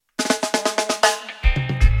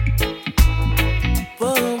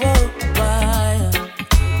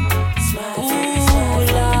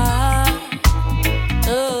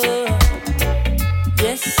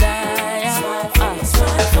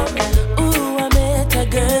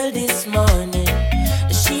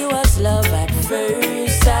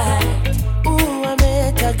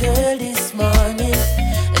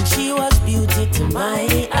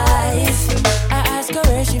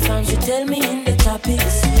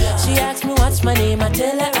what's my name, I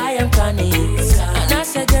tell her I am Connie. And I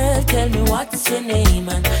said, girl, tell me what's your name,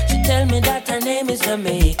 and she tell me that her name is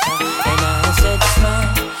Jamaica. And I said,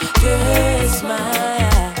 smile, girl,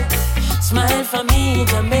 smile, smile for me,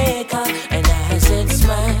 Jamaica. And I said,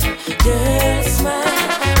 smile, girl, smile.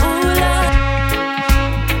 Ooh, Lord.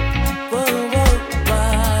 Whoa, whoa,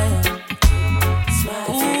 why? Smile,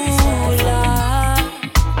 ooh, Lord.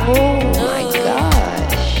 Oh my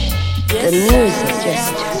gosh, the music just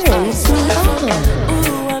turns me on.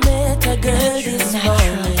 Ooh, I met a girl this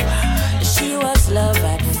morning. She was love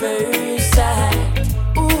at first sight.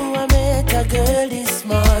 Ooh, I met a girl this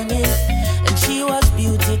morning, and she was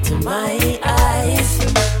beauty to my eyes.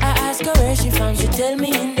 I asked her where she from, she tell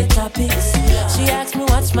me in the tropics. She asked me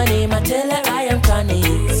what's my name, I tell her I am Connie.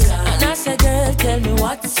 And I said, girl, tell me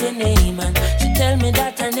what's your name, and she tell me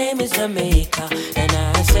that her name is Jamaica. And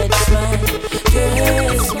I said, smile,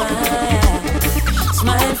 girl, smile,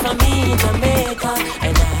 smile for me, Jamaica.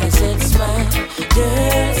 And I said, smile,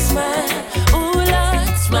 girl, smile. Ooh,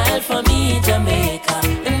 Lord, smile for me, Jamaica.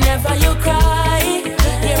 Whenever you cry,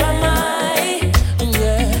 here am I.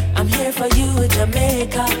 Yeah, I'm here for you,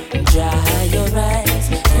 Jamaica. Dry your eyes,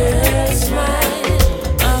 girl, smile.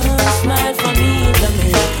 Smile for me,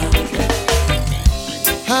 Jamaica.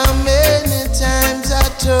 How many times I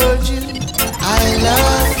told you I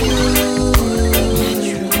love you,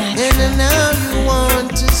 and now you want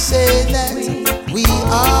to say that we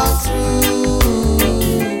are through.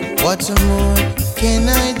 What more can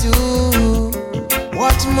I do?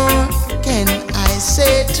 What more can I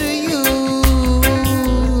say to you?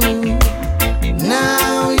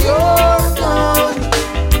 Now you're gone.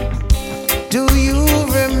 Do you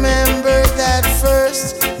remember that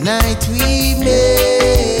first night we met?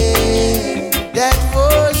 That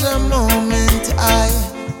was a moment I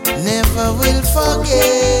never will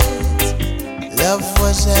forget. Love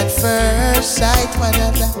was at first sight,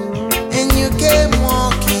 and you came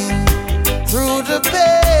walking through the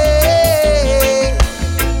pale,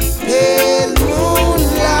 pale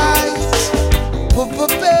moonlight.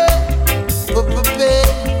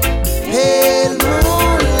 Pale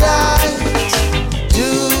moonlight.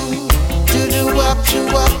 Do the wap, you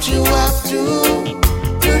wap, you wap, do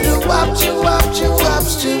the wap, you wap, you wap,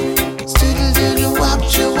 do the wap,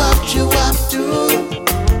 you wap, you wap, do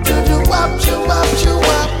the wap, you wap, you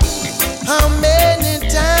wap. How many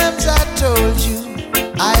times I told you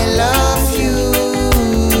I love you,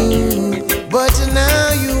 but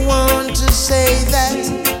now you want to say that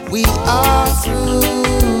we are through.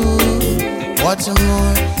 What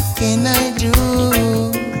more can I do?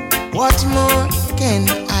 What more can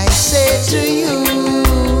I say to you?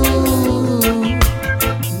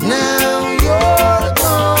 Now you're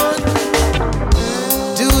gone.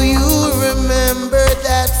 Do you remember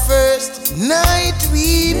that first night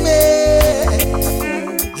we met?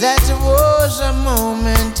 That was a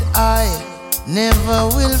moment I never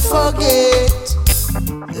will forget.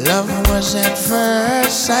 Love was at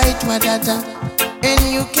first sight, madada, and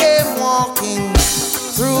you came walking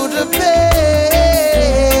through the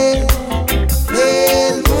pale,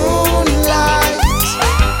 pale moonlight.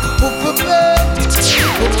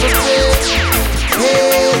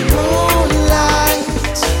 Pale moonlight.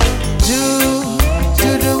 Do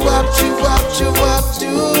the wap, you wap, you wap,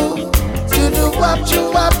 do the wap, you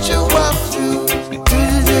wap, you wap, do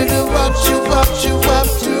the wap, you wap, you wap,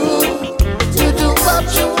 do the wap,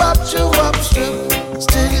 you wap, you wap, do.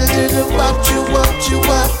 Still do the wap, you wap, you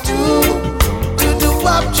wap, do the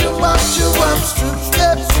wap, you wap, you wap, strip,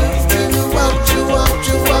 step, strip, do the wap, you wap,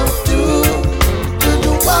 you wap, do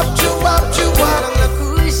the wap, you wap, you wap.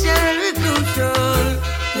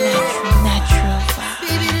 Natural vibe.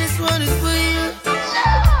 Baby, this one is for you.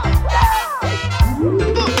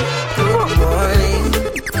 Good morning.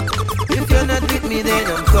 If you're not with me, then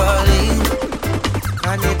I'm calling. I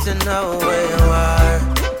need to know where you are.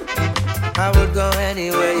 I would go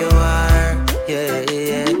anywhere you are. Yeah,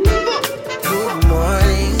 yeah. Good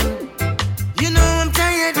morning. You know I'm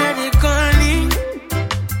tired of you calling.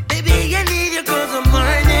 Baby, I need you 'cause I'm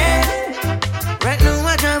morning. Right now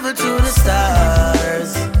I travel to the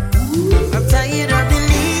stars. I'm tired of the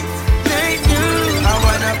late night news. I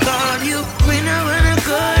wanna call you when I wanna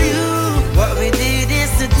call you. What we did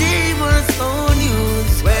yesterday was old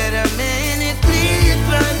news. Wait a minute, please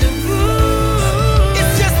run the rule.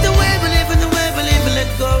 It's just the way we live and the way we live and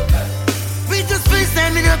let go. We just space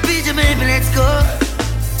time in a picture, baby, let's go.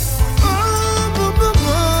 Oh, boy,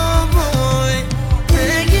 boy,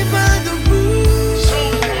 take it by the rules.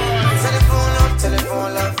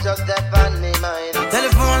 Telephone love, just that on me mind.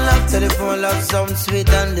 Telephone love, sound sweet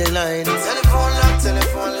on the line.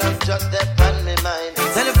 Telephone love, just that on me mind.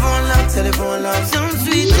 Telephone telephone love sounds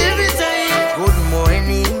sweet every time. Good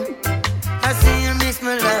morning, I see you miss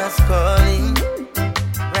my last calling.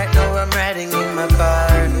 Right now I'm riding in my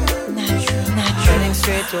car, heading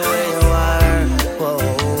straight to where you are. Whoa,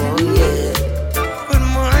 yeah. Good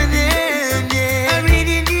morning, yeah. I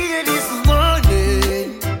really needed this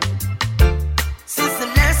morning. Since the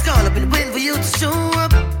last call, I've been waiting for you to show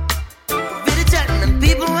up. Been chatting and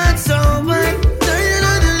people aren't sober. Tired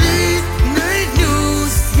of the late night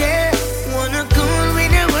news, yeah. Wanna call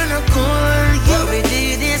when I wanna call. What we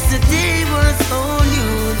did yesterday was old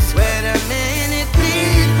news. Wait a minute,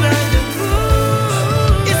 please, brother.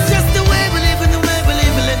 It's just the way we live and the way we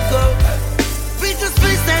live and let go. We just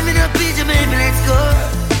space time in a picture, baby, let's go.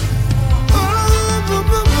 Oh, boy,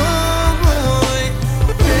 boy, boy.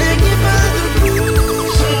 Thank you for the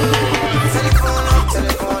rules.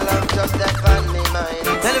 Telephone love, just that on me mind.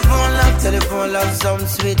 Telephone love, some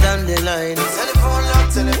sweet on the line.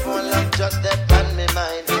 Telephone love, just that on me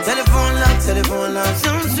mind. Telephone love,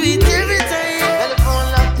 some sweet every time. Telephone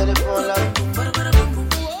love. Telephone love.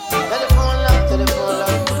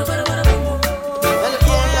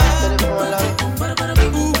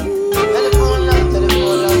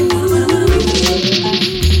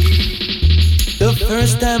 The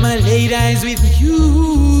first time I laid eyes with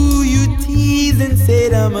you, you teased and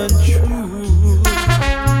said I'm untrue.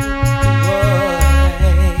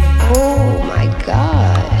 Oh my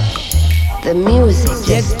gosh. The music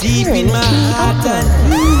just deep in turns my me heart on. and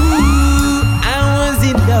I was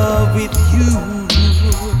in love with you.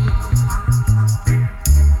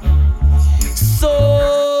 So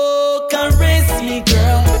caress me,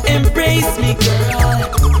 girl, embrace me, girl.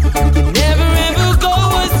 You never ever go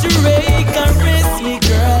astray. Caress me,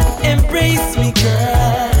 girl, embrace me,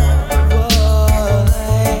 girl.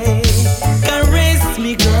 Boy. Caress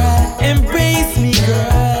me, girl, embrace me,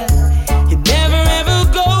 girl. You never ever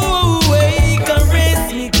go away. Caress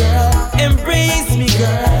me, girl, embrace me,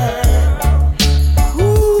 girl.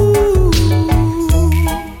 Ooh.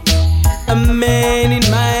 A man in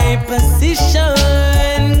my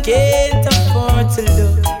position can't afford to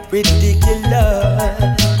look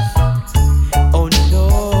ridiculous. Oh no.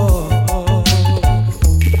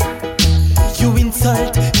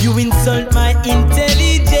 You insult my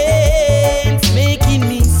intelligence, making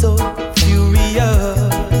me so furious.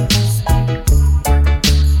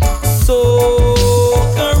 So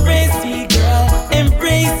caress me, girl,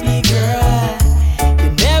 embrace me, girl. You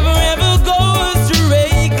never ever go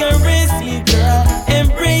astray. Caress me, girl,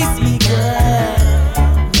 embrace me, girl.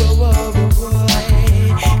 Whoa, whoa, whoa,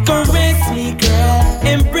 whoa. Caress me, girl,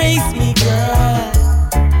 embrace me, girl.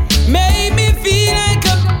 Make me feel like a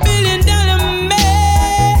 $1 billion man.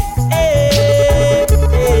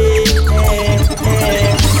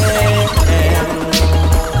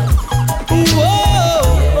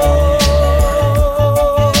 Whoa,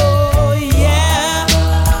 yeah.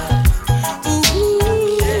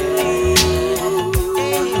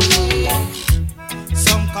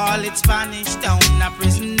 Some call it Spanish Town, a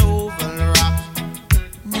prison oval rock.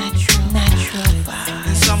 Natural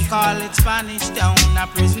vibe. Some call it Spanish Town, a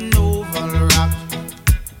prison oval rock.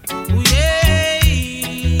 Ooh, yeah.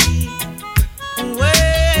 Ooh,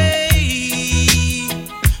 yeah.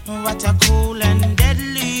 What a cool and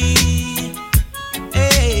deadly.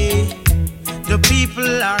 Hey. The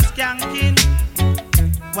people are skanking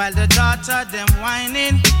while the daughter them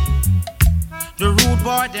whining. The rude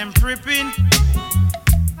boy them tripping.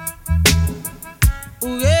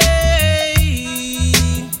 Ooh, yeah.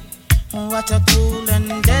 What a cool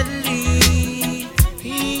and deadly.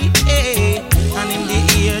 Yeah. And in the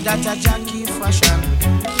ear that a Jackie fashion.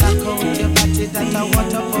 Lock out your body that a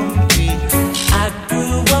water pumping. I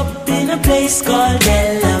grew up in a place called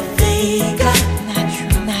De La Vega.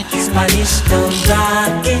 Natural. Spanish Town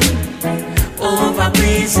rocking, over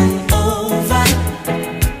prison over.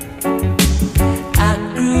 I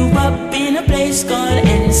grew up in a place called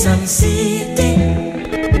Ensom City.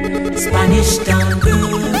 Spanish Town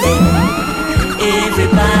grooving,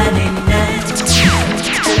 everybody nice.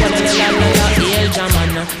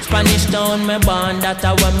 Spanish Town, me born, that's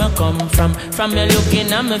where me come from. From me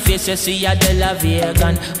looking at me face, you see a De La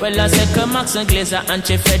Vegan. Well, I say Max and Glazer,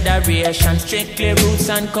 Anti-Federation. Strictly roots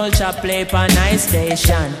and culture play for nice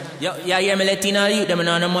station. Yo, yeah, hear me Latino youth, them and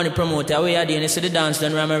all the money promoter. We are doing this to the dance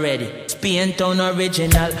done, I'm ready. Paint Town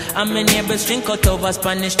original. And my neighbors drink out over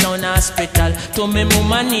Spanish Town hospital. To me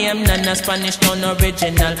mama name Nana Spanish Town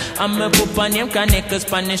original. And my papa name Kaneka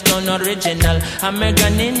Spanish Town original. And my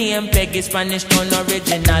granny name Peggy Spanish Town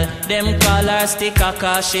original. Them call her sticker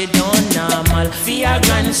cause she don't normal. For your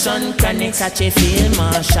grandson Kaneka such a field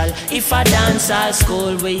marshal. If I dance at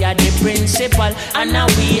school we are the principal. And now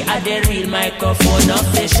we are the real microphone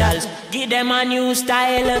officials. Give them a new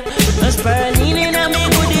style. No spurling in a me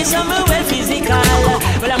goodies, I'm well physical.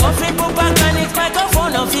 Well, I'm a free Papa Kaneka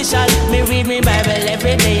microphone official. Me read me Bible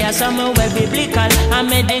every day, and some well biblical. I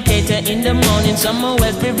meditate in the morning, some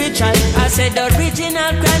well spiritual. I said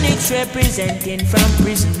original Kaneka representing from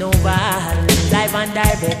prison over. Live and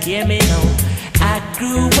direct, hear me now. I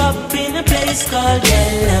grew up in a place called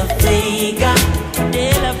De La Vega.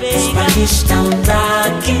 Spanish Town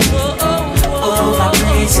rocking. Over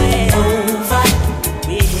blazing over.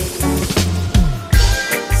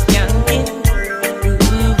 Skanking,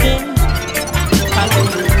 grooving.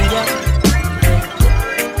 Hallelujah.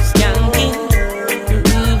 Skanking,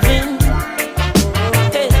 grooving.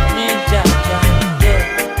 Hey, ja, yeah.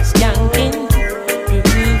 Skanking,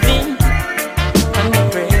 grooving. Under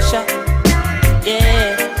pressure.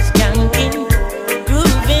 Yeah, skanking,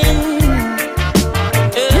 grooving.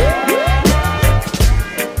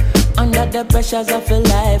 Under the pressures of a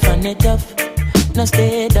life and it tough. No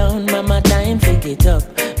stay down, mama time pick it up.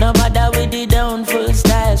 No bother with the down, full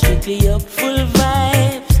style, strictly up, full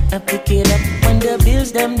vibes. I pick it up when the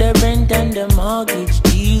bills, them, the rent and the mortgage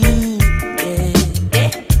due. Yeah,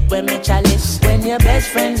 yeah. When me chalice, when your best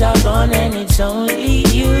friends are gone and it's only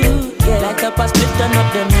you. Yeah, like a past split, turn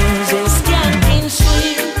up the music. Skanking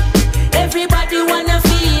sweet, everybody wanna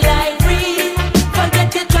feel like free.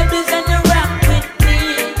 Forget your troubles and the rock with me.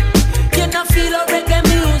 You know feel a reggae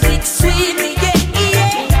music sweet, yeah,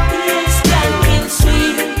 yeah, yeah. Skanking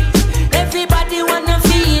sweet, everybody wanna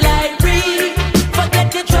feel like free.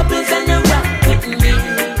 Forget your troubles and the rock with me.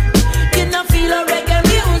 You know feel a reggae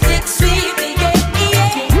music sweet, yeah, yeah,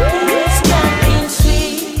 yeah. Skanking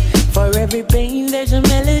sweet, for every pain there's a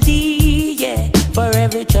melody, yeah. For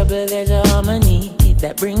every trouble there's a harmony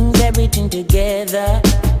that brings everything together.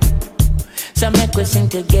 So make we sing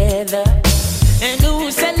together. And who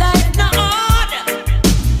said life no order?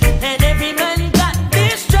 And every man got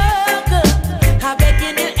this struggle. I beg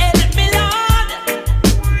you to help me, Lord,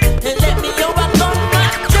 and let me overcome my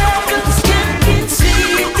troubles. Skanking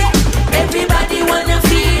sweet, yeah. Everybody wanna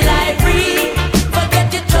feel like free.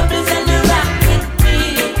 Forget your troubles and the rock with me.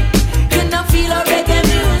 You know feel a reggae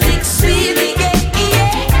music sweet, yeah,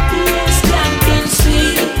 yeah, yeah. Skanking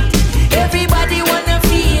sweet, everybody wanna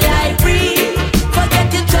feel like free. Forget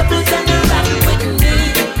your troubles and the rock with me.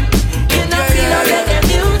 You know feel a reggae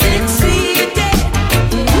music sweet, yeah.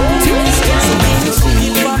 Skanking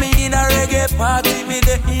sweet. For me in a reggae party, me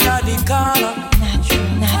dey inna the corner.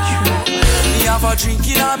 Me have a drink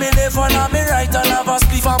inna me left and on me right, and have a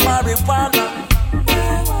spliff of marijuana.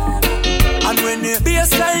 And when the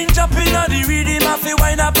bassline jump inna the rhythm, I feel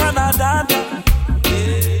wind up and a dance.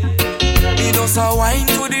 Me just a wine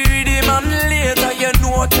to the rhythm, and later you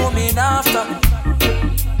know what coming after.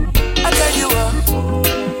 I tell you what,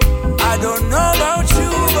 I don't know about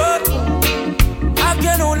you, but I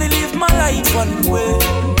can only live my life one way.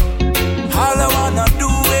 All I wanna do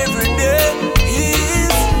every day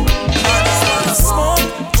is I just wanna smoke,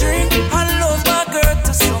 drink, and love my girl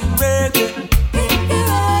to some reggae.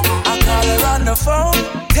 I call her on the phone,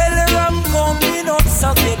 tell her I'm coming up,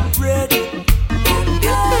 so get ready.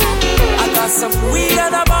 I got some weed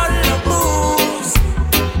and a bottle of booze.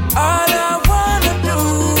 All I wanna do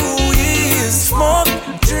is smoke,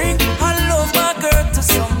 drink, and love my girl to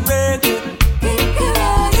some reggae.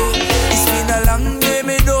 It's been a long day,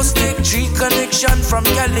 me just take G connection from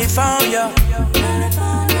California.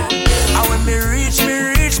 And when me reach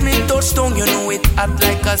me touchdown, you know it hot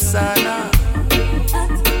like a sauna.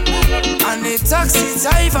 And the taxi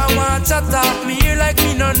driver want to talk me here like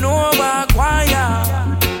me no know about choir.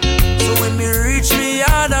 So when me reach me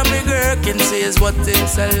yard and me girl can say is what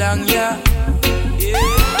takes so long, yeah. Yeah,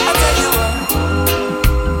 I tell you what,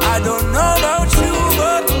 I don't know about you,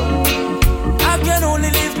 but I can only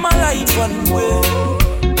live my life one way.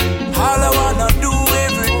 All I wanna do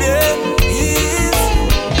every day is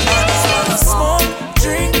I just wanna smoke,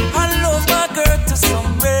 drink, and love my girl to some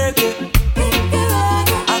reggae.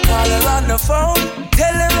 I call her on the phone,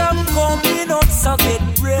 tell her I'm coming up, so get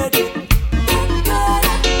ready.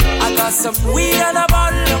 I got some weed and a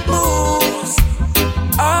bottle of booze.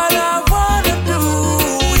 All I wanna do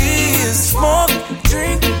is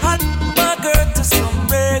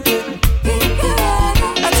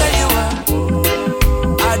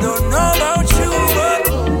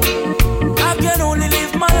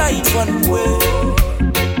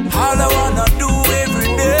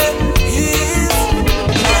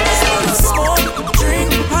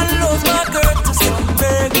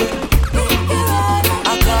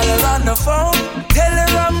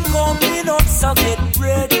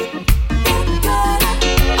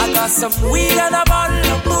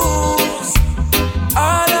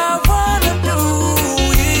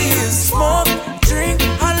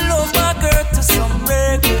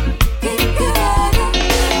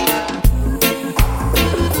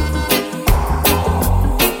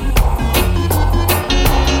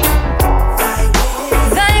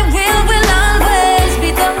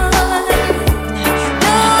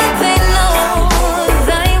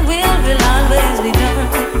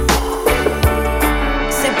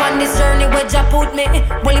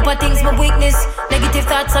heap of things my weakness. Negative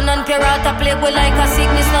thoughts and non-pure heart I play with like a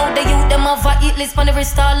sickness. Now the youth them have a hit list on every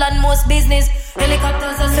stall and most business.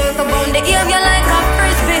 Helicopters are circle round the area like a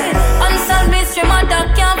frisbee. Unsolved mystery, my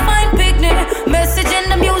dog can't find picnic. Message in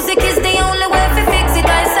the music is the only way to fix it.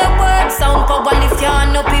 I say word, sound power, lift your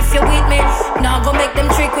hand up if you're with me. Now go make them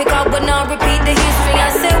trick quick out, but now repeat the history. I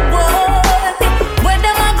say word, what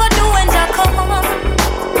them I go do when Jah come?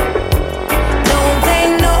 Don't they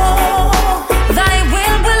know thy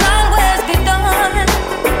will always be done?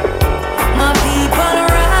 My people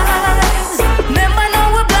rise, remember now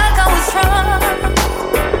we're black and we're strong.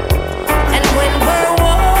 And when we're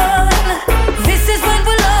one, this is when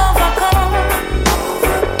we'll overcome.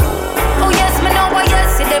 Oh yes, me know why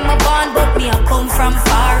yes, see them a born, but me I come from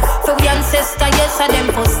far. For we ancestor, yes, and them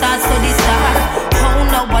for start to the star. How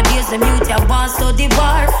nowadays them youth ya want to the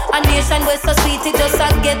war. A nation where so sweet it just a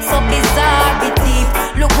get so bizarre. It deep,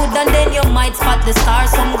 look good and then you might spot the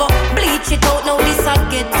stars. Some go bleach it out, now this a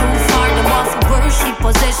get too far. Them want to worship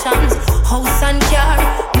possessions, house and car.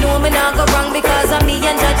 No me not go wrong because of me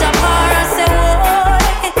and Jah Par. I say boy,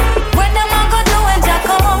 what them a go do when Jah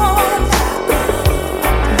come?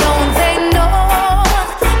 Don't they know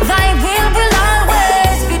thy will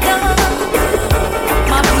always be done?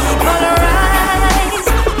 My people rise,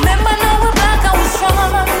 remember now we're black and we're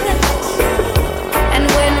strong. And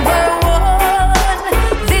when we're one,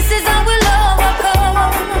 this is how we'll overcome.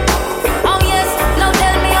 Oh yes, now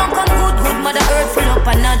tell me how come good Mother Earth full up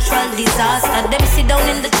a natural disaster. Them sit down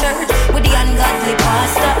in the church with the ungodly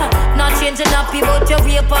pastor. Not changing up about your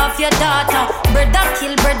rape off your daughter. Brother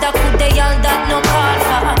kill brother, could they all that no call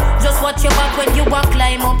for? Just watch your back when you walk,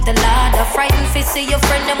 climb up the ladder. Frightened fi see your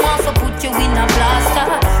friend, them want to put you in a blaster.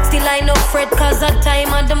 Still I no fret cause the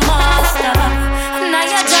time of the master. Now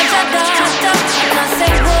you judge a doctor, and I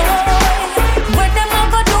say boy, what them a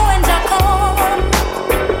go do when Jah come?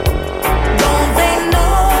 Don't they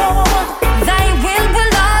know thy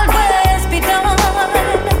will always be done?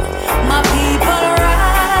 My people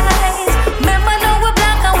rise, remember now we're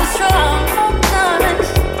black and we're strong.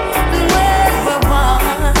 And when we're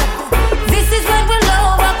one, this is when we'll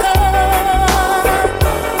overcome.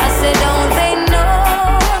 I say don't they know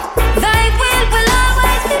thy will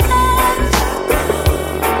always be done?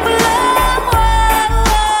 Will always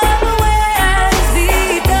be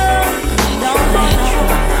done. Don't they know?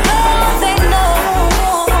 Don't they know?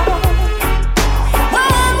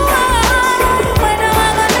 What am I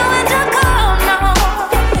gonna do when Jah come now?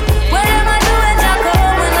 What am I doing when Jah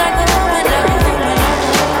come? When I go.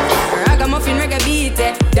 Ragamuffin reggae beat,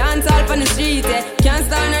 dance all on the street, can't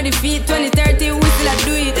stand on the feet. 2030 we still a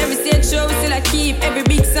do it. Every stage show we still a keep. Every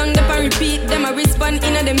big song them a repeat. Them a respond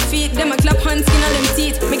in a them feet. Them a clap hands skin on them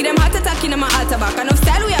teeth. Make them heart attack in a my altar back. Enough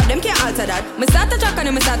style we have, them can't alter that. Me start a track and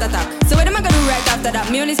them me start attack. So what am I gonna do right after that?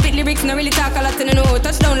 Me only spit lyrics, not really talk a lot and I know.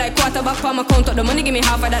 Touchdown like quarterback for my count up. The money give me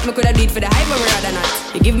half of that. Me coulda do it for the hype, but me rather not.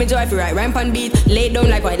 You give me joy if you write rhyme pan beat. Lay down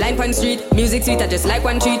like white line pan street. Music sweet, I just like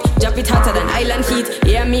one treat. Drop it hotter than island heat.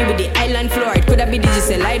 Yeah, me with the island floor. It coulda be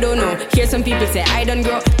digital, I don't know. Hear some people say I don't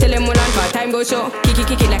grow. Tell them hold on for time go show.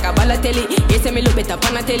 Kick it like a Balotelli. You say me look better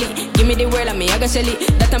pan a telly. Give me the world and me I go shelly.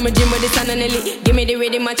 That I'm a dream with the sun and Nelly. Give me the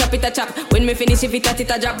rhythm and chop it a chop. When me finish if it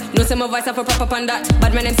a drop. No say my voice up for proper on that.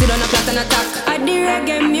 Bad man them sit on a plot and attack. I the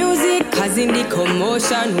reggae music, causing the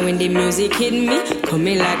commotion. When the music hit me,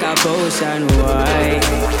 coming like a potion. Why?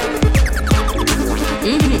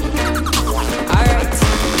 Alright.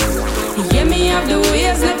 Yeah, me have the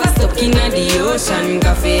waves, never stuck in the ocean.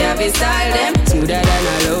 Coffee have a style, them smoother than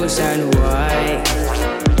a lotion. Why?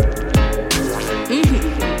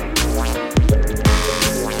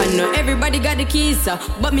 I know everybody got the keys,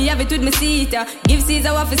 but me have it with me seat. Give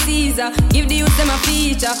Caesar what for Caesar, give the youths them a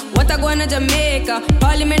feature. What I go on to Jamaica,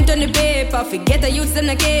 Parliament on the paper. Forget the youths them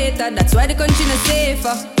a cater, that's why the country not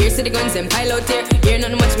safer. Here's to the guns them pile out here, here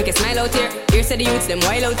not much make a smile out here. Here's to the youths them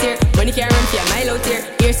wild out here, money can't run for a mile out here.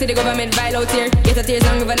 Here's to the government vile out here, get a tears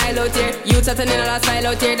long of an Nile out here. Youths are turning a last file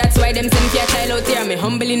out here, that's why them send for a child out here. Me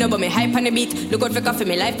humbly know but me hype on the beat, look out for coffee,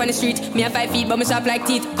 me life on the street. Me have 5 feet but me sharp like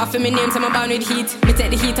teeth, coffee me name so I'm bound with heat. Me take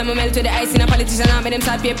the heat and me melt with the ice in a politician. I make them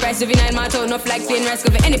start pay price, juvenile match out enough like plain rice.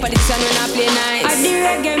 Go for any politician when I play nice. I the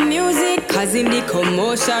reggae music, causing the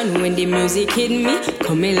commotion. When the music hit me,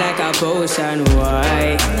 coming like a potion.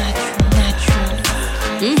 Why? Natural.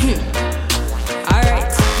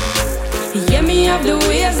 Alright. Yeah, me have the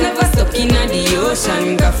waves, never stuck in the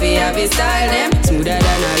ocean. Coffee have a style, them smoother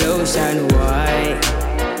than a lotion. Why?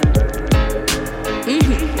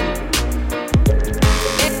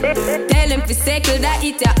 Tell them to say tackle that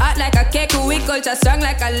eat your heart like a cake. We culture strong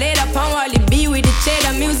like a leather. Pound Wally B with the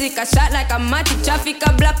cheddar. Music a shot like a matic. Traffic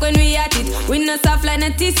a block when we at it. We no soft like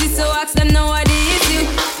a TC, so ask them now what the issue.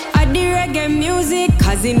 I the reggae music,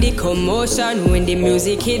 causing the commotion. When the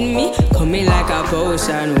music hit me, coming like a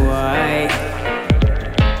potion. Why?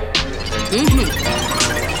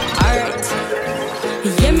 Alright.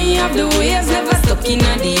 Yeah, me have the waves, never stuck in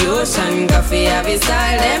the ocean. Coffee have a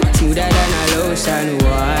style, them smoother than a lotion.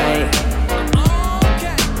 Why?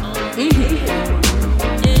 Who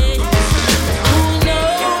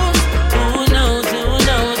knows?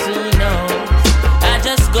 I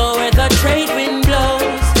just go where the trade wind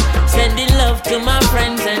blows, sending love to my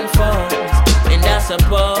friends and foes. And I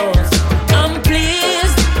suppose I'm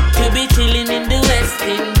pleased to be chilling in the West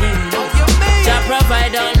Indies. Jah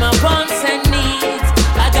provide all my wants and needs.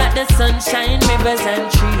 I got the sunshine, rivers and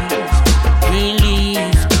trees. Green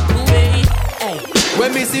leaves, wait, hey.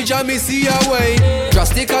 When me see Jah, me see a way.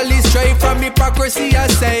 Drastically straight from hypocrisy, I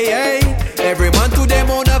say, hey. Every man to them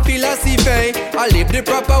own a philosophy. I live the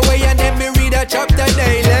proper way and then me read a chapter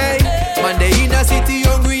daily. Man, they in a city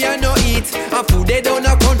hungry and no eat. And food they down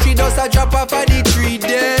a country does a drop off of the tree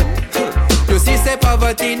them. You see say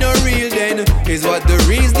poverty no real then, is what the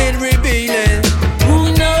reason revealing.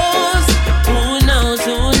 Who knows?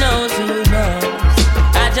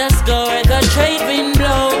 I just go where the trade wind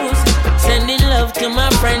blows, sending love to my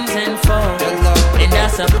friends and foes. And I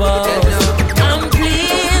suppose I'm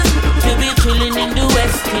pleased to be chilling in the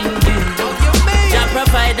West Indies. Jah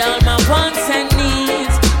provide all my wants and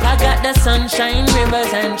needs. I got the sunshine,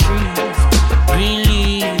 rivers and trees. Green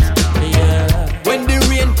leaves, yeah. When the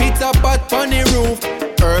rain pits a pot on the roof,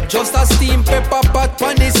 herb just a steam pepper pot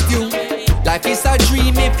on the stew. Life is a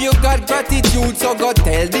dream if you got gratitude. So go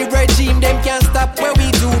tell the regime them can't stop what we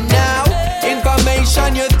do now.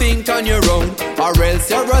 Information you think on your own, or else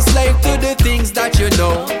you're a slave to the things that you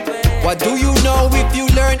know. What do you know if you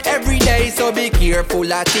learn every day? So be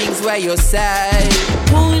careful of things where you say.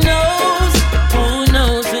 Who knows?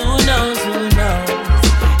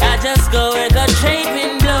 I just go where the trade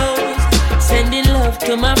wind blows, sending love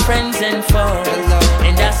to my friends and foes.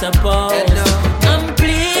 And I suppose I'm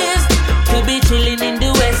pleased to be chilling in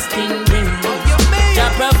the West Indies.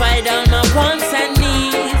 Jah provide all my wants and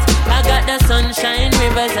needs. I got the sunshine,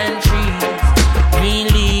 rivers and trees. Green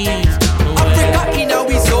leaves. Africa in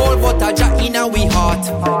our soul, but a Jah in our heart.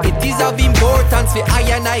 It is of importance for I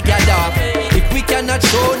and I gather. If we cannot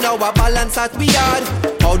show now a balance that we are,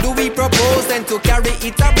 how do we propose then to carry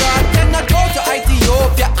it abroad? Cannot go to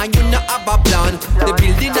Ethiopia and you not have a plan. The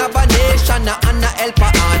building of a nation and a helper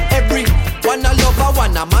on. Every one a lover,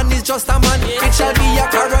 one a man is just a man. It shall be a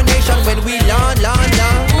coronation when we land.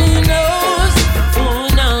 Who knows?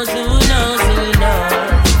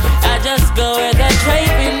 I just go where the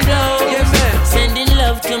trade wind blows, sending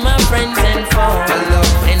love to my friends and foes.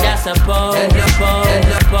 And I suppose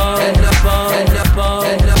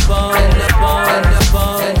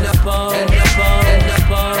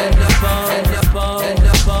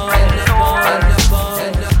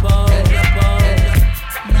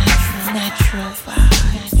natural vibe.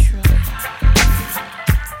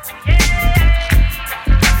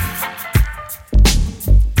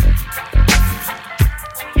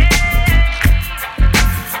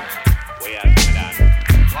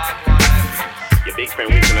 Your big friend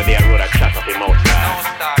Wilson on the road, I chat up him outside. Don't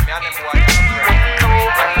stop me, and them boy have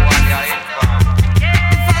a friend.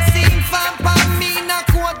 If I sing fan pan me not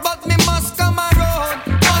quote, but me must come a road.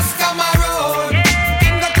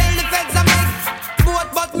 Him go tell the feds I make boat,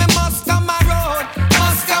 but me must come a road.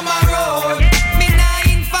 Me nah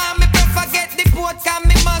inform, me prefer get the boat, 'cause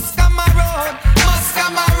me must come a road.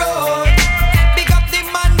 Big up the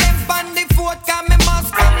man them pan the fort, 'cause me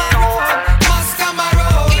must come a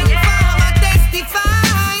road. Inform and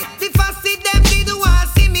testify, the fussy them did want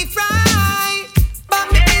see me fry, but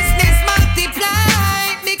me business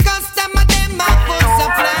multiply, because some of them are full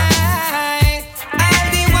supply. All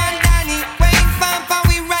the one Danny, when inform for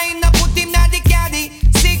we ride, no put him na the caddy.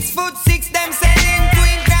 6'6", them sell him to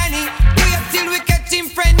him granny. Wait till we catch him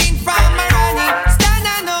friend in from a Rani. Stand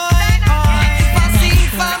and oi. Fussy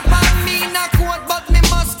inform for me na quote, but me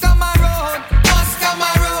must come a road.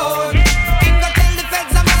 Him go tell the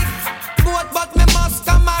feds I make boat, but me must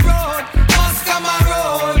come a road.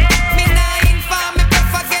 Me nah inform, me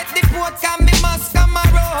prefer get the boat, 'cause me must come a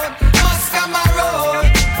road.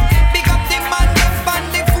 Big up the man them pan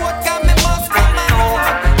the fort, 'cause me must come a road.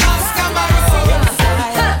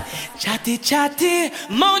 Chatty,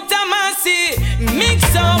 Mount Amasi,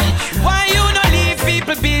 mix up. Why you no leave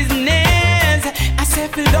people business? I say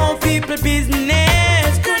fill down people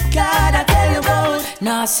business. Good God, I tell you about.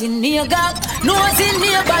 No Nas in near God, nose in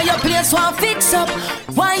nearby your place one fix up.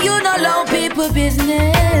 Why you not allow people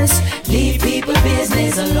business? Leave people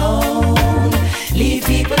business alone. Leave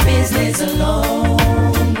people business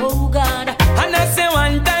alone. Oh God. And I say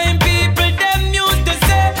one time people them used to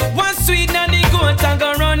say one sweet and the goat and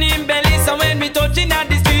go run in belly. So when we touching at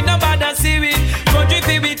the street nobody see it. Country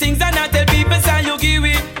feel with things and I tell people say you give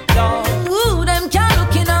it. No. Ooh, them can't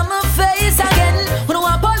look in on my face again. When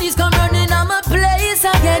the police come running on my place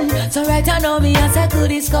again. So right now me as I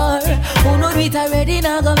could score. Who know it already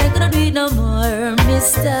now go make no do it no more,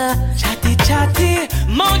 mister. Chatty chatty,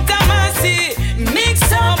 Mount Mercy,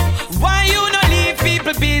 mix up. Why you not leave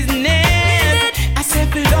people business? I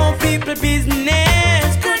said below people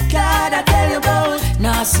business. Good God, I tell you about.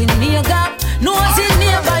 Nas in near gap, nose in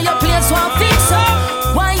nearby your place one fix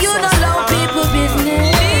up. Why you not allow people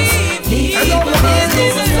business? Leave people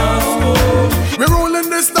business alone. We're rolling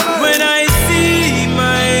this time. When I see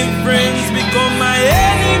my friends become my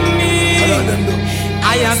enemy,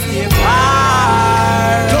 I have to far.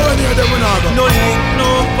 No link, no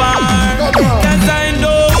bar. Cause I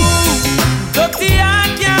know dirty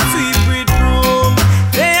heart can't sweep with broom.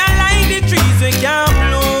 They are like the trees we can't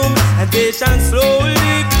bloom, and they shall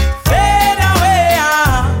slowly fade away.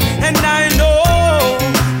 And I know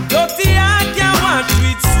dirty heart can't wash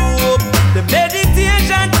with soap. The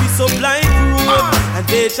meditation we supply proof, and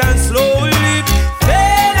they shall slowly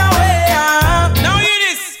fade away. Now hear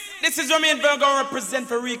this. This is Romain Virgo represent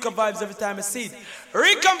for Rico Vibes every time I see it.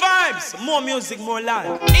 Rico Vibes, more music, more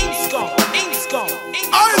live. Inscom.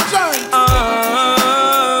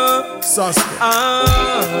 Sasko.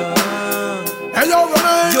 Hey yo,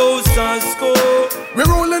 Romain. Yo, Sasko. We're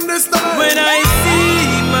rolling this time. When I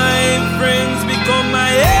see my friends become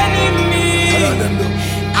my enemy,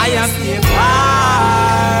 I have to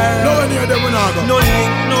far. No one here, they will not go. No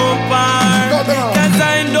link, no bar. Cause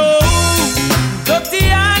I know dirty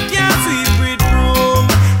heart can't sweep with broom.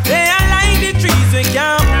 They are like the trees we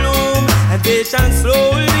can't bloom, and they shall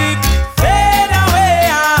slowly fade away.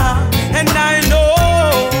 And I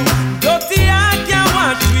know dirty heart can't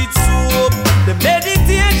wash with soap. The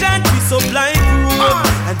meditation we supply proof,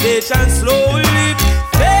 and they shall slowly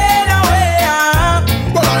fade away.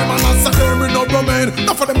 But I'm an answer, me no Romain.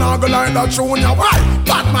 Enough of them now go like that junior. Why?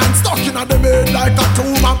 Batman stuck in a them head like a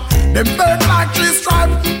tumor. Them fake like three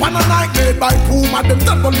stripes. Pan a night made by Puma. Them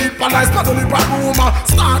tell believe police, not only by rumor.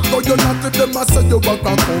 Start go you not if them a say you work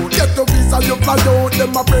a code. Get your visa, you fly out.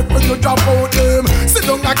 Them a pray for you drop out them. Sit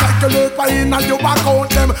down and calculate by in and you back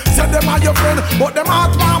out them. Say them are your friend, but them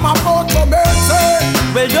heart mama about to make say.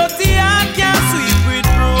 Well, dirty heart can't sweep with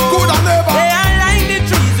broom. Good and never. They are like the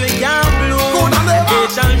trees we can't bloom. Good and never. They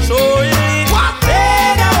shall surely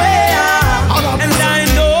fade away. And I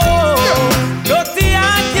know dirty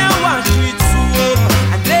heart can't wash with soap,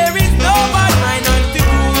 and there is no bad mind on the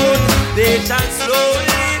road. They shall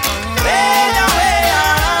slowly fade away.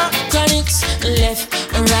 Chronics left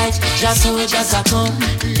and right, just so it just a come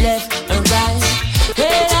left and right.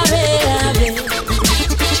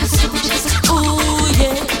 Ooh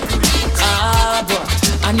yeah, boy.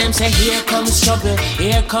 And them say here comes trouble,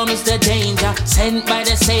 here comes the danger, sent by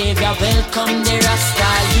the Savior. Welcome the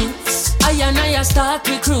Rasta youths. I and I start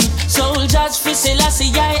recruit soldiers for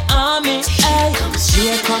Selassie army. Ay.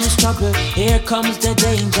 Here comes trouble, here comes the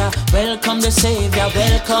danger. Welcome the Savior,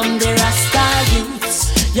 welcome the Rasta youths.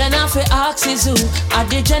 You're not for axes who at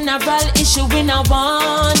the general issue in a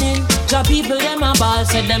warning. Job people them a ball,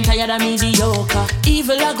 said them tired of mediocre.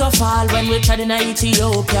 Evil a go fall when we tried in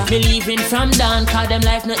Ethiopia. Believing from down, cause them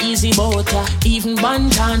life no easy boat. Even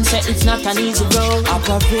Bantan said it's not an easy road.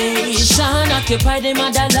 Operation occupy the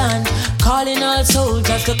motherland, calling all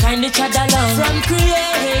soldiers to kind each other along. From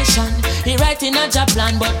creation, he writing a job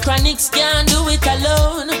plan, but Chronics can't do it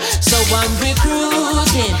alone. So I'm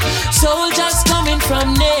recruiting soldiers coming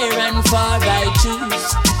from near and far. I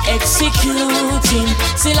choose executing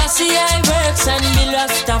Selassie I works and the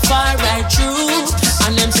Rastafari true.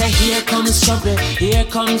 And them say here comes trouble, here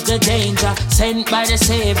comes the danger, sent by the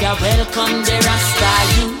Savior. Welcome the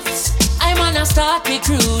Rasta youths. I'm on a start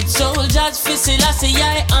recruit soldiers for Selassie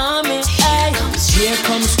army. Ay. Here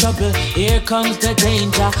comes trouble, here comes the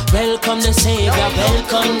danger. Welcome the Savior,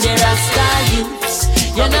 welcome the Rasta youths.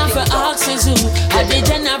 You're not for axes who at the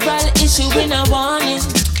general issue in a warning.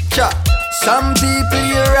 Some people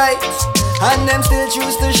you're right, and them still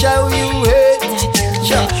choose to show you hate.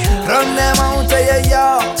 Run them out of your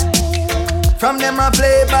yard. From them a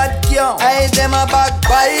play bad young, I them a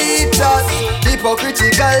backbiters.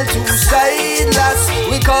 Hypocritical, two-sideless.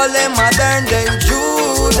 We call them modern day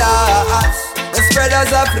Judas. They spread a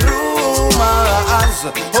spreaders of rumors.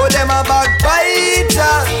 Oh, them a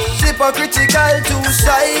backbiters, hypocritical,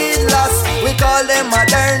 two-sideless. We call them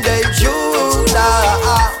modern day Judas,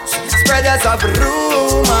 spreaders of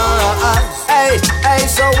rumors. Hey, hey,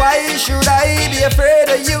 so why should I be afraid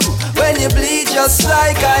of you when you bleed just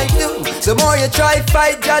like I do? The more you try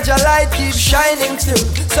fight, judge a light keeps shining through.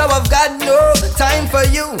 So I've got no time for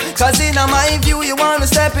you, cause in my view you wanna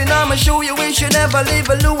step in on my shoe. You wish you never leave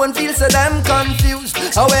a loo and feel so damn confused.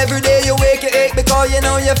 How every day you wake you ache because you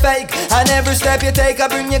know you're fake, and every step you take I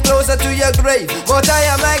bring you closer to your grave. But I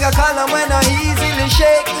am like a column when I easily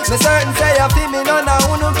shake. Me certain say I feel me none of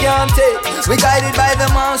who can't take. We guided by the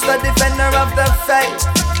monster, defender of the faith.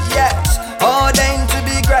 Yes, ordained to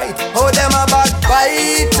be great. Oh, them a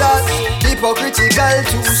backbiters, hypocritical,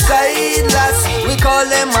 two-sideless. We call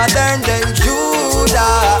them modern day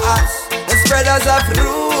Judas, the spreaders of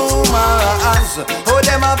rumors. Oh,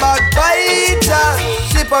 them a backbiters,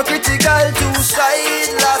 hypocritical,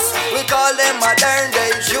 two-sideless. We call them modern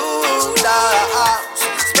day Judas,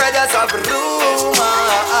 spreaders of rumors.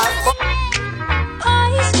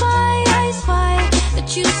 I spy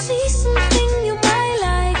that you see something you might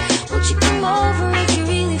like. Won't you come over if you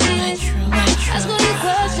really feel it? Ask all your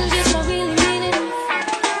questions, yes, I really mean it.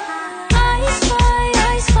 I spy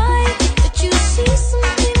that you see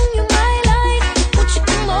something you might like. Won't you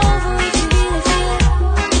come over if you really feel it?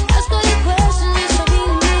 Ask all your questions, yes, I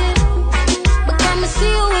really mean it. But come and see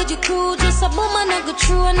you with your crew, just a woman I go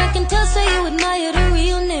through, and I can tell say you admire the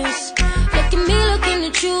realness. Look at me looking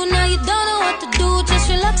at you, now you don't know what to do. Just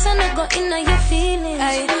relax and I go in your feelings.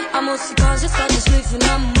 Ay, I'm mostly conscious, I just live in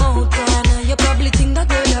a mountain. You probably think that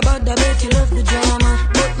girl about that, bet you love the drama.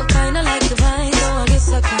 But me kinda like the vibe, so I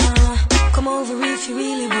guess I can come over if you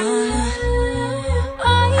really wanna. I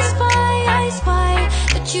spy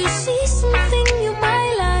that you see something you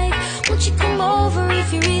might like. Won't you come over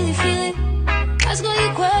if you really feel it? Ask all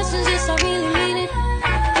your questions, yes, I really mean it.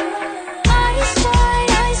 I spy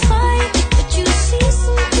that you see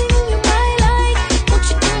something you might like. Won't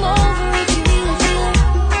you come over if you really feel it?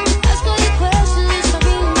 Ask all your questions, yes, I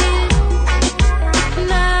really mean it.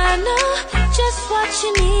 Nah, I know just what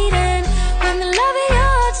you need, and when the love in your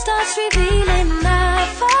heart starts revealing, I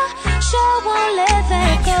for sure won't let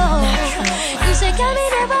that go. You say, can me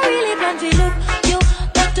never really plan to look you,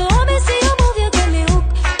 but to hold me, see you move, you got me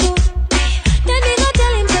hooked too. Then me go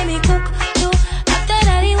tell him, say me cook too. After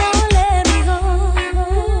that he won't let me go.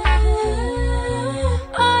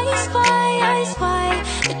 I spy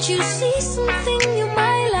that you see something you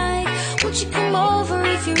might like. Won't you come over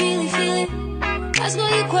if you really feel it? Ask all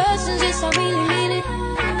your questions, yes, I really mean it.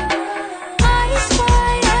 I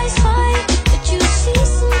spy that you see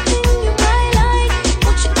something you might like.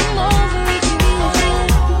 Won't you come over if you really feel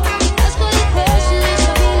it? Ask all your questions, yes,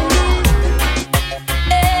 I really mean it.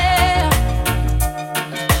 Yeah,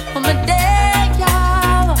 on my day,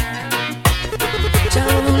 y'all,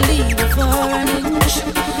 don't leave it for an inch.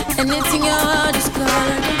 Anything your heart is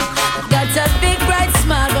calling. Got a big bright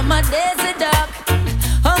smile, but my days are dark.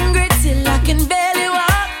 Hungry till I can barely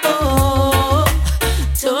walk. Oh,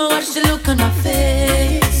 don't watch the look on my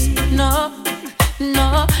face. No,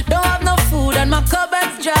 don't have no food and my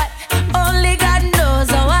cupboard's dry. Only God knows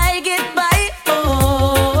how I get by.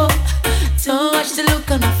 Oh, don't watch the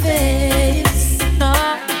look on my face. No,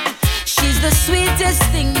 she's the sweetest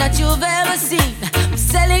thing that you've ever seen.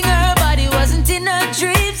 Selling her body wasn't in her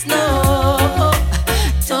dreams. No,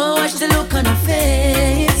 don't watch the look on her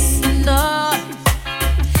face.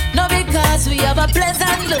 No, because we have a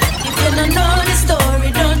pleasant look. If you don't know the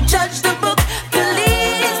story, don't judge the book.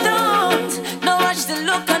 Please don't. No, watch the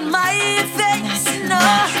look on my face. No,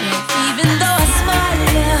 even though I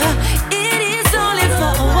smile, it is only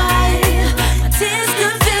for a while. My tears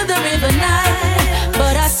could fill the river Nile,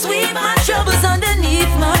 but I sweep my troubles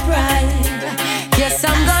underneath my pride. Yes,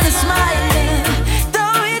 I'm gonna smile,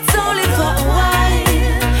 though it's only for a while.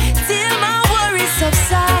 Till my worries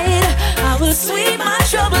subside, I will sweep my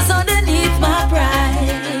troubles underneath my pride.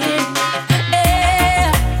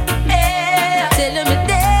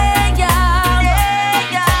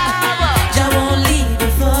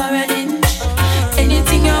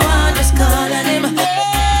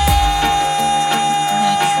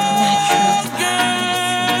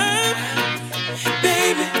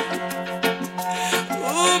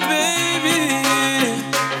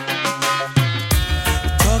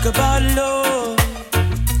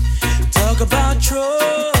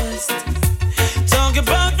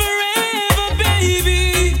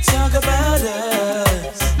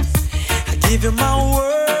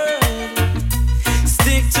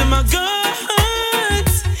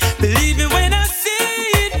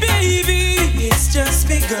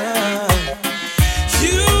 girl.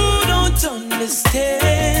 You don't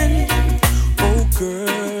understand, oh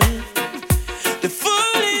girl, the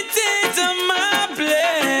full intent of my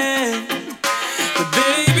plan. But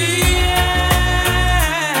baby,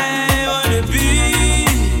 I wanna be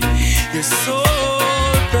your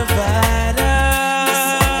sole provider.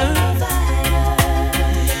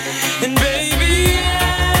 And baby,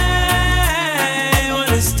 I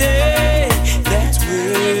wanna stay that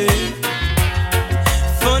way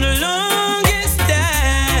for the longest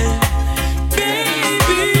time.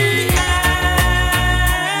 Baby, I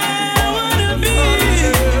wanna be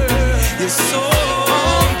your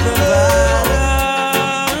sole provider.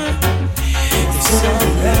 It's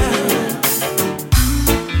alright.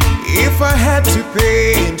 If I had to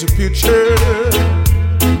paint a picture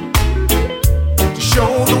to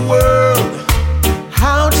show the world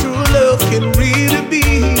how true love can really be,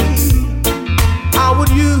 I would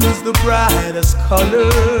use the brightest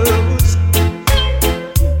colors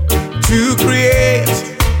to create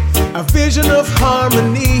a vision of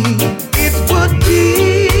harmony. It would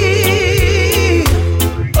be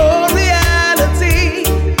a reality,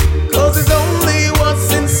 'cause it's only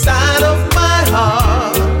what's inside of my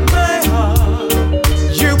heart.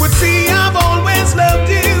 You would see I've always loved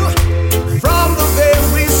you from the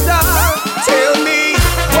very start. Tell me,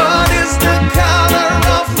 what is the color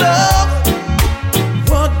of love?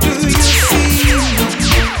 What do you see?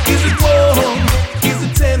 Is it warm? Is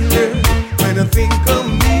it tender? When I think of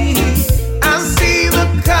me, I see the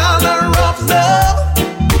color of love.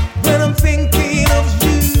 When I'm thinking of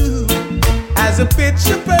you, as a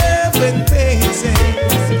picture perfect painting,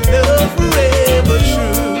 love forever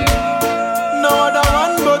true. No other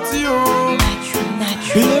one but you.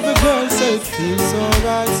 Baby girl say it feels so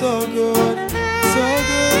right, so good, so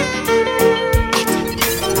good.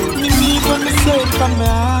 Me need when me say it from my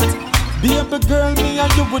heart. Baby girl, me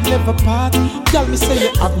and you would never part. Tell me say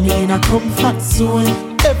you have me in a comfort zone.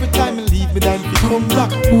 Every time you leave me, then you come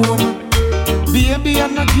back home. Baby,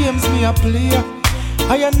 and no games me a play.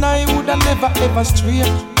 I and I woulda never ever stray.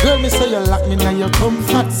 Girl, me say you lock me in your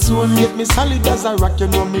comfort zone. Get me solid as a rock, you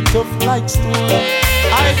know me tough like stone.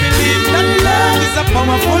 I believe that love is a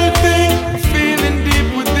powerful thing, feeling deep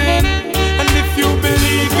within. And if you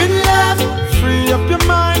believe in love, free up your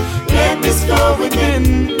mind, let this go within.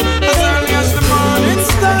 As early as the morning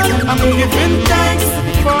star, I'm giving thanks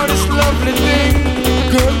for this lovely thing.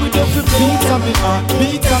 Girl, with every beat of me heart,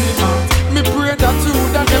 beat of me heart, me pray that you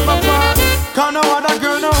woulda never part. Can't no other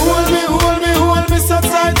girl no hold me, hold me, hold me so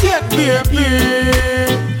tight yet, baby.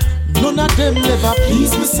 None of them never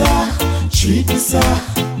please me, sir. Treat me, sir.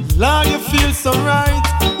 Lord, you feel so right.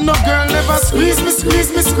 No girl never squeeze me,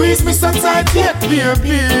 squeeze me, squeeze me so tight yet,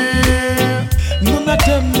 baby. None of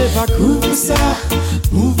them never groove me, sir.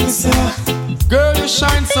 Move me, sir. Girl, you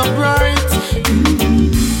shine so bright.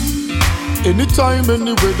 Anytime,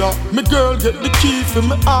 any weather, me girl get the key for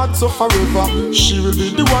my heart so forever. She will be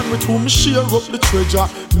the one with whom me share up the treasure.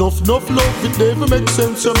 Enough love, it never make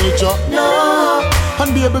sense, you major. No.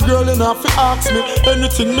 And baby girl, you have to ask me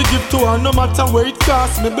anything me give to her, no matter where it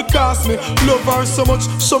costs me. Because me love her so much,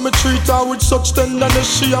 so me treat her with such tenderness,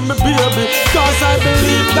 she and me baby. Cause I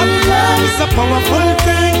believe that love is a powerful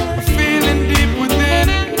thing, feeling deep within.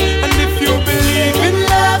 And if you believe in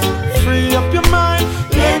love, free up your mind,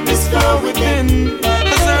 let this go within.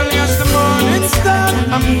 As early as the morning star,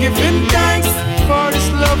 I'm giving thanks for this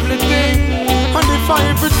lovely thing. And if I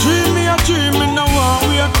ever dream me, I dream me now.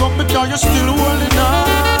 Wake up because you're still holding on.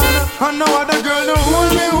 And no other girl don't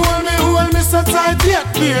hold me, hold me, hold me so tight yet,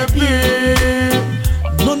 baby.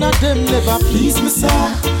 None of them never please me,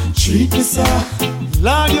 sir. Treat me, sir.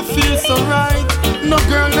 Lord, you feel so right. No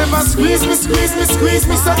girl never squeeze me, squeeze me, squeeze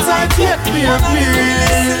me so tight yet, baby.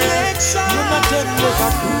 None of them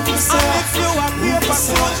never prove me, sir. If you are paper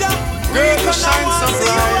soldier, girl, you shine so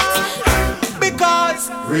bright. Because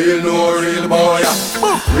Real no real boy,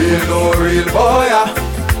 real no real boy.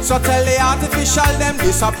 So tell the artificial them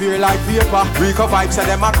disappear like vapor. Rico vibes and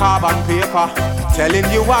them a carbon paper. Telling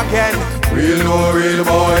you again, real no real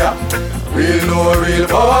boy, real no real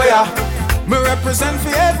boy. Me represent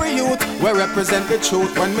for every youth, we represent the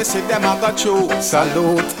truth. When me see them I got you,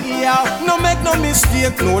 salute. Yeah, no make no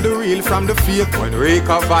mistake, know the real from the fake. When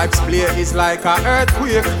Rico vibes play, it's like a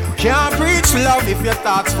earthquake. Can't preach love if your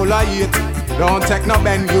thoughts full of hate. Don't take no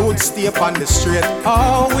bend, you'd stay up on the straight.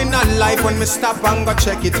 Oh, we not like when me stop and go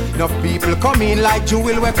check it. Enough people come in like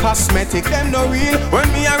jewel with cosmetic. Them no real,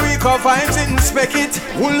 when me a Rico vibes inspect it.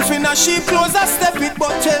 Wolf in a sheep clothes I step it,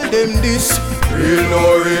 but tell them this. Real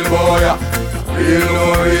no real boy,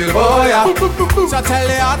 real boy. So tell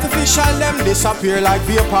the artificial them disappear like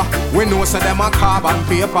vapor. We know so them a carbon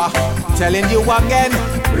paper. Telling you again,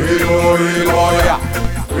 real boy.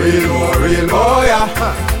 Real boy.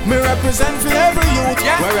 Me represent for every youth.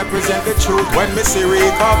 We represent the truth. When me see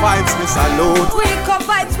Rico Vibes, me salute. Rico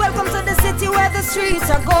Vibes, welcome to the city where the streets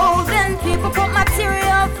are golden. People put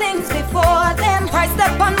material things before them. Price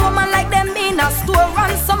that one woman like them in a store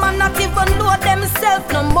run. Some are not even know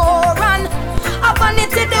themselves no more. And up on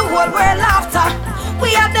it in the whole world after.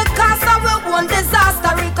 We are the cause of our own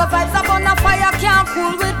disaster. Rico Vibes up on a fire, can't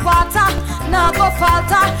cool with water. Now go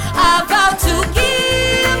falter. I vow to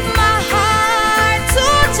give my heart to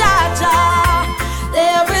Jaja.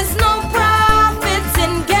 There is no profit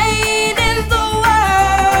in gaining the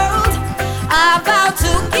world. I vow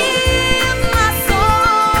to give my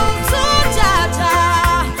soul to Jaja.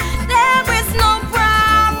 There is no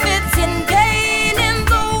profit in gaining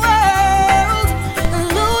the world.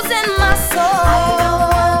 Losing my soul. I don't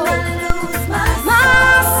wanna lose my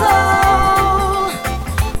soul.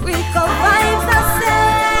 Rico Vibes, I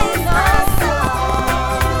save my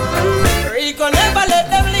soul. Rico, never let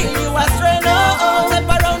them lead you astray, no. Step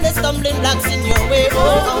around the stumbling blocks in your way,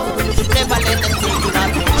 oh. Never let them take you on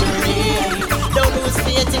your journey. Don't lose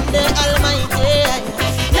faith in the Almighty.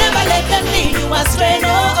 Never let them lead you astray,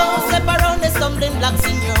 no. Step around the stumbling blocks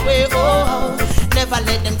in your way, oh. Never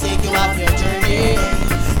let them take you off your journey.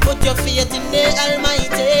 Put your faith in the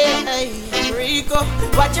Almighty. Rico,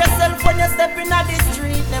 watch yourself when you step in the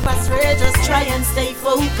street. Never stray, just try and stay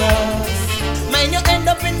focused. Mind you end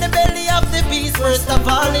up in the belly of the beast. First of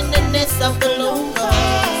all in the nest of the locust.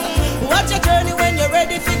 Watch your journey when you're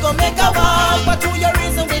ready to go make a walk. But through your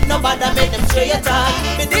reason with nobody make them straight up.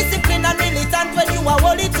 Be disciplined and militant when you are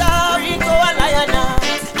hold it up. Rico a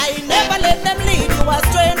lioness. I never let them lead you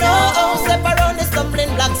astray, no. Step